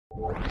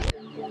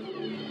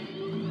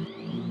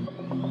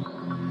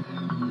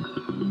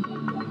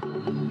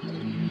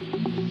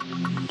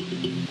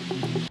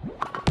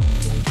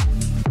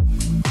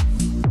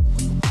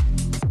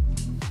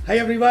Hi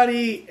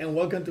everybody and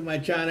welcome to my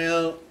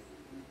channel.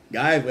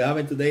 Guys, we're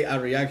having today a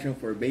reaction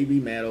for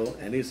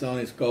BabyMetal and this song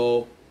is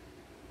called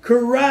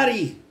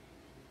Karate.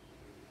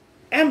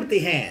 Empty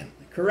Hand.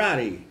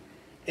 Karate.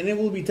 And it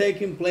will be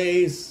taking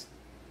place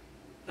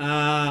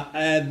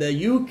at the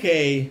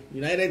UK,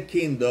 United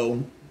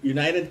Kingdom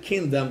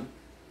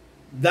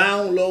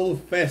Download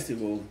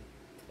Festival.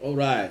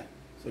 Alright.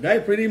 So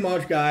guys, pretty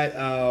much guys,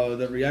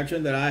 the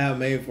reaction that I have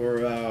made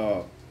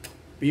for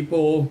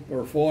people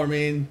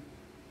performing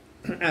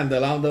and the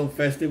London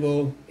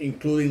Festival,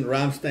 including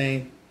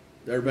Rammstein,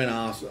 they've been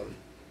awesome.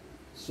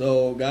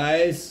 So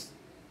guys,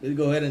 let's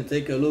go ahead and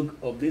take a look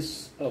of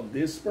this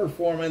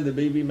performance the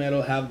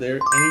BabyMetal have there.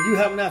 And if you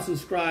have not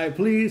subscribed,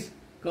 please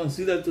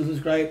consider to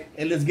subscribe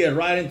and let's get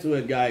right into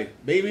it, guys.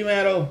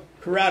 BabyMetal,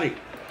 Karate.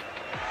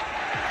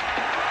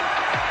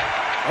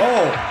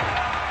 Oh,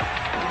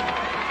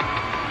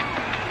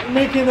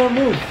 making their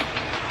move.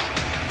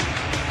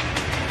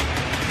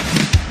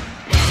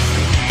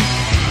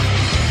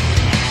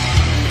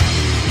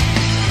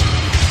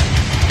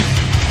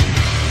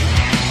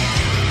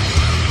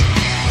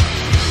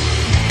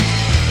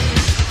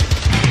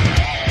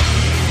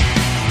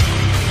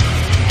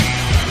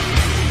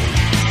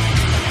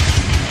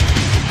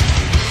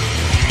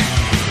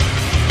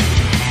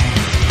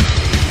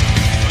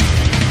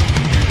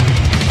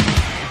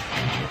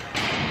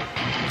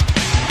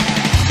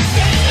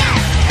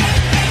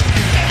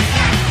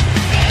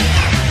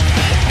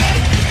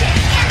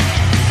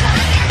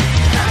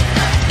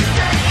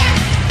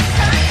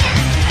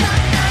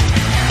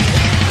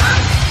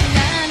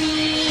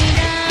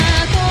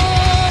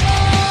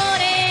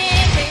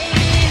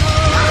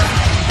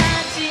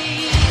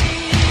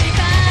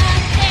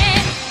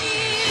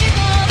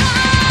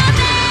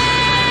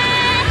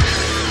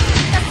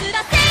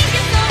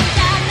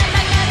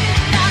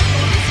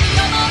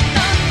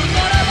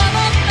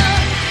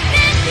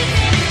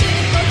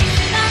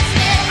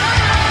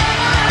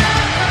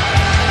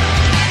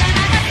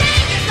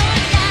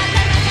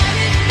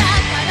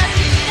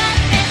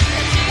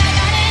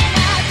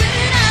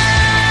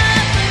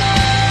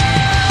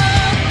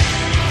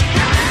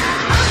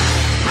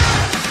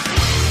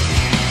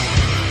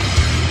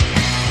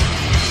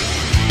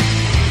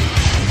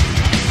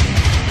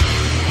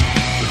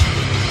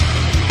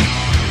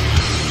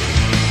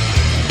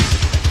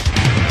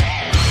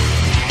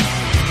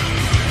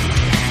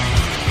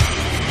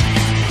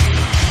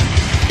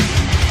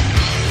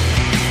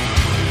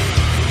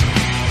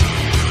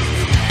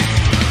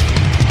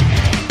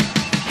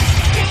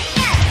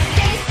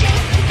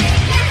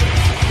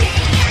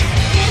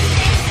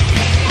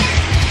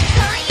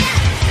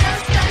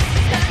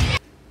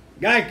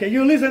 Guys, can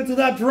you listen to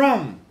that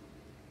drum?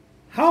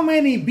 How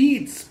many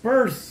beats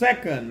per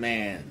second,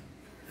 man?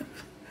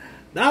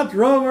 That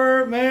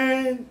drummer,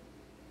 man.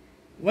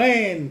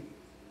 Man,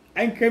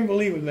 I can't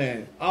believe it,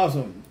 man.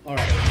 Awesome. All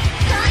right.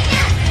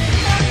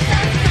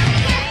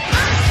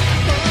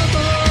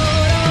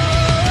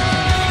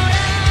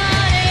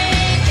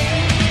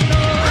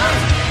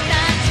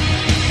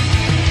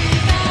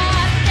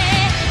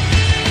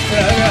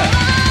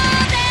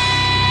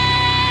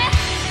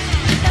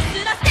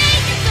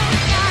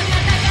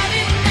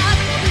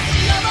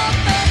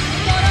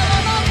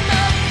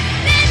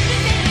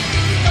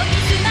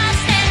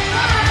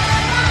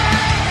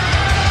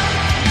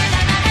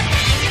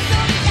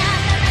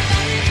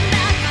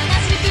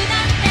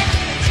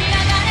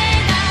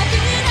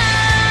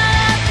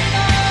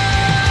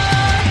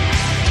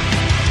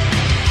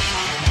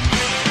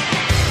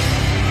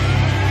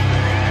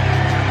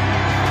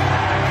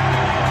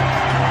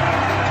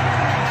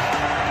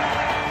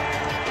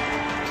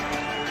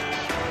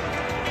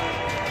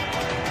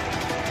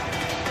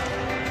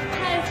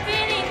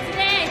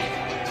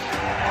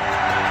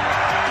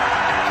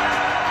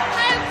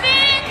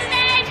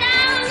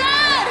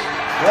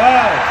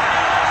 Wow!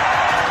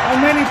 How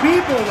many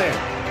people there?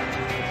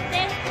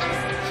 Let us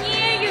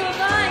hear your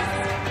voice.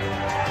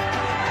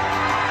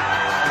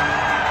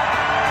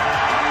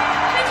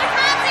 Put your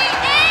hands in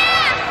the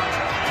air!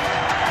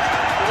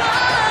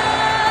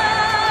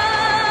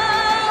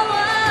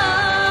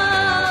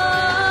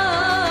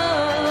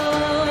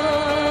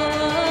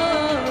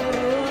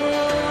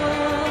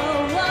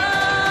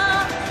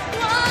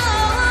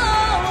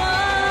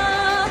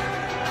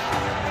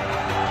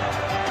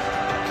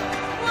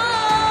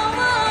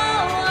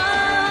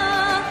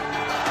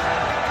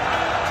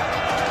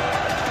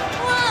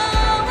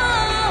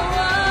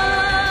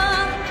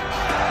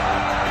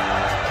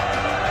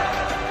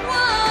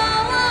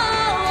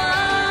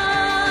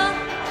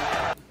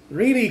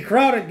 Really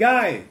crowded,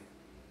 guy.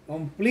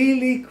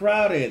 Completely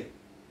crowded.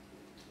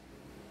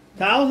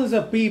 Thousands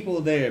of people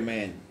there,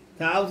 man.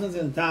 Thousands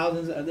and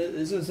thousands.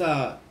 This is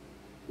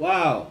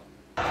wow.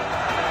 These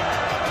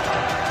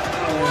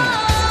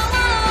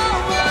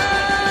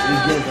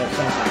girls are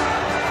something.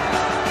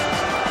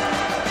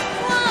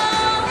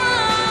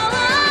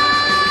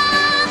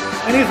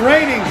 And it's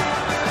raining.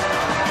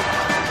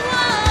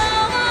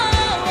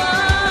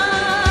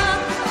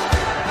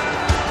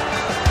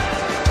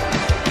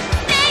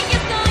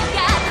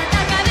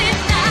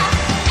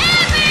 Hey!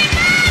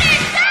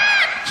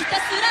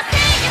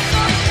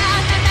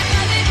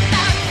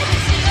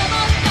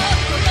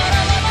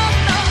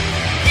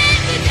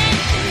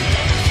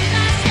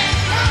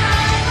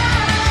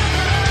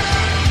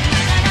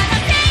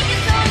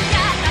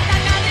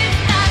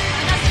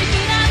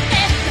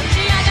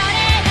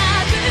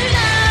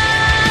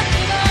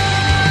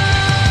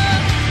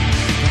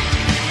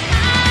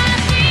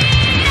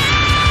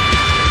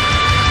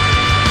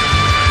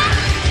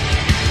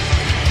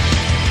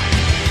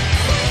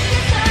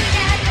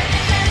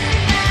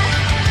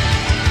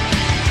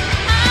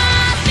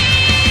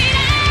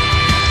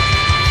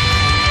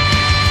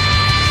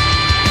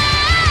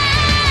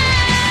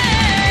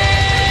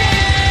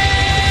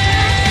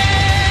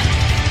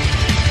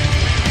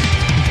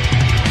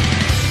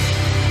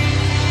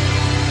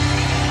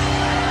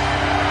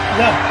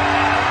 No.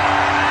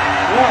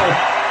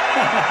 Whoa.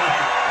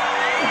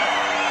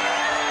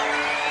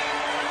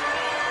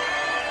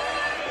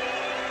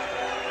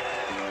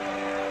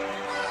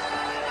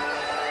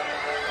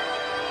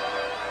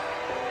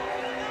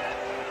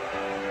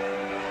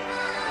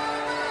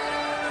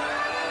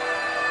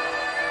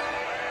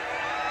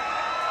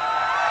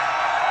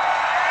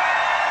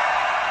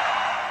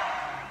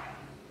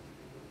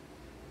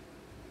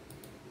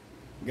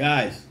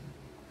 Guys,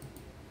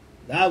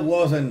 that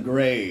wasn't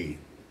great.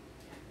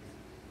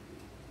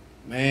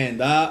 Man,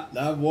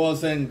 that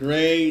wasn't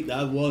great.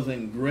 That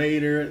wasn't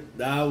greater.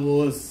 That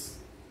was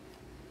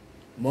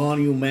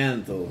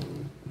monumental.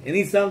 And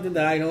it's something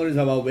that I notice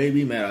about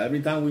BabyMetal.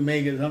 Every time we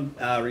make some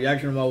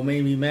reaction about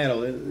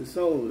BabyMetal, it's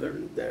so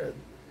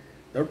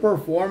their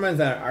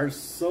performance are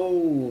so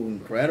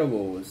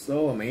incredible. It's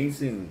so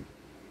amazing.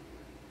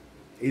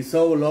 It's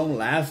so long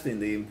lasting.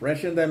 The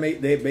impression that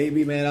the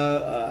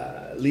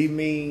BabyMetal leave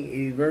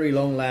me is very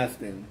long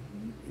lasting.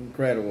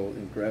 Incredible,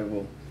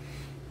 incredible.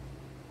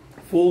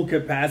 Full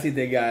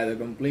capacity, guy. The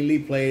completely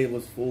played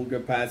was full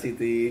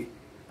capacity.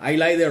 I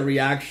like the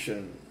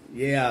reaction.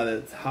 Yeah,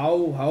 that's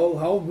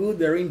how good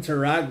they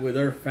interact with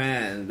their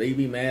fans.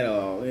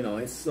 BabyMetal, you know,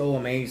 it's so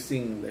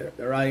amazing.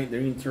 Their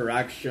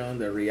interaction,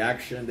 the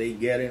reaction they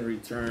get in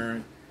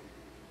return.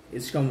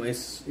 It's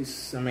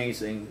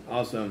amazing,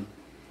 awesome.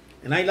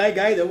 And I like,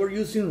 guys, they were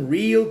using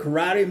real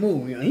karate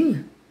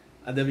moves.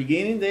 At the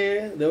beginning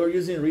there, they were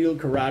using real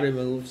karate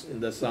moves in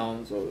the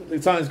song. So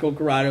the song is called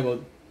Karate, but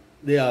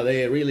yeah,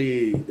 they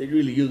really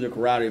used the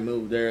karate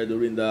move there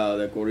during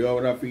the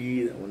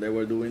choreography when they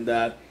were doing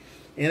that.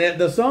 And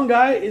the song,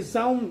 guys,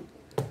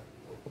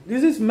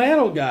 this is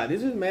metal, guys.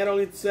 This is metal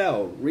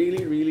itself.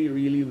 Really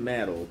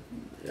metal.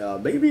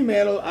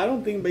 BabyMetal, I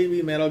don't think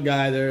BabyMetal,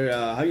 guys, they're,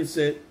 how you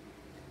say it?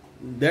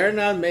 They're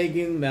not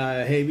making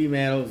heavy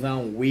metal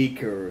sound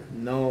weaker.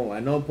 No,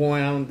 at no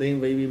point I don't think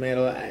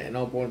BabyMetal, at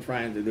no point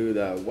trying to do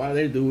that. What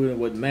they're doing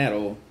with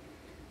metal,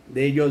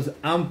 they just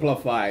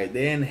amplify,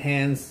 they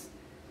enhance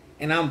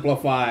and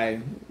amplify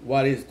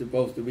what is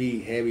supposed to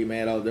be heavy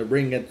metal. They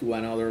bring it to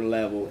another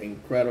level,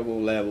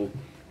 incredible level.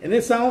 And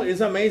it sound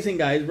is amazing,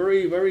 guys.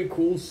 Very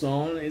cool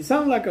song. It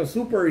sounds like a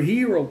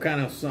superhero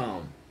kind of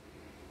song.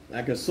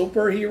 Like a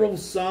superhero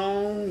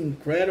song,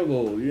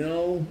 incredible, you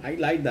know. I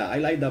like that. I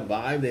like the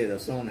vibe that the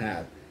song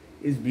has.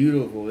 It's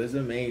beautiful. It's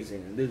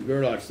amazing. And this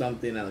girl or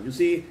something else. You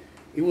see,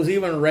 it was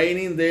even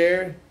raining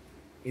there,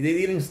 and they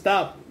didn't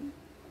stop.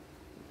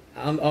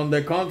 On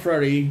the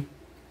contrary,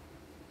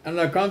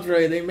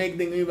 they make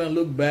them even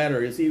look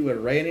better. You see, it was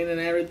raining and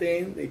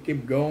everything. They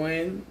keep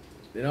going.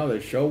 You know, the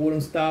show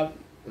wouldn't stop.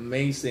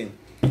 Amazing.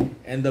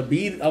 And the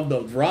beat of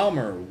the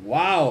drummer.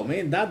 Wow,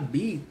 man, that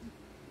beat.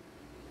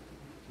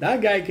 That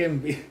guy can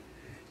be,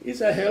 he's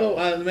a hell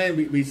of, man,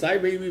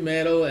 beside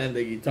BabyMetal and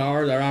the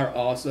guitars that are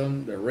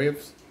awesome, the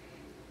riffs,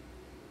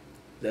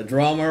 the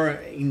drummer,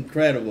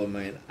 incredible,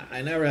 man.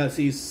 I never have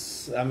seen,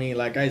 I mean,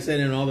 like I said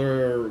in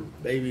other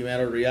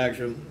BabyMetal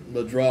reaction,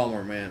 the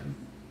drummer, man.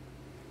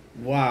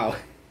 Wow.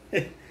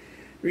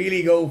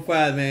 Really go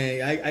fast,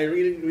 man. I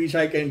really wish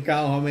I can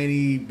count how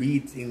many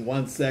beats in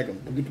 1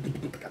 second.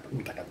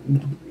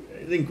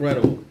 It's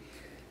incredible.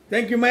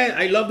 Thank you, man.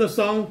 I love the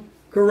song,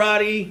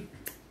 Karate.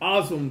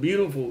 Awesome,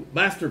 beautiful,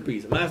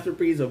 masterpiece of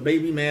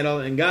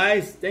BabyMetal. And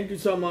guys, thank you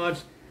so much.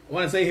 I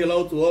want to say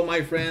hello to all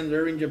my friends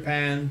there in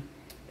Japan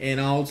and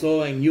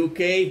also in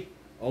UK,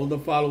 all the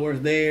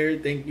followers there.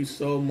 Thank you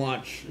so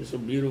much. It's a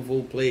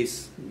beautiful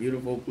place,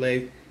 beautiful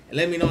place. And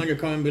let me know in your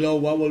comment below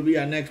what will be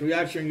our next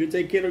reaction. You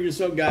take care of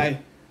yourself, guys.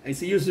 I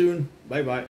see you soon. Bye-bye.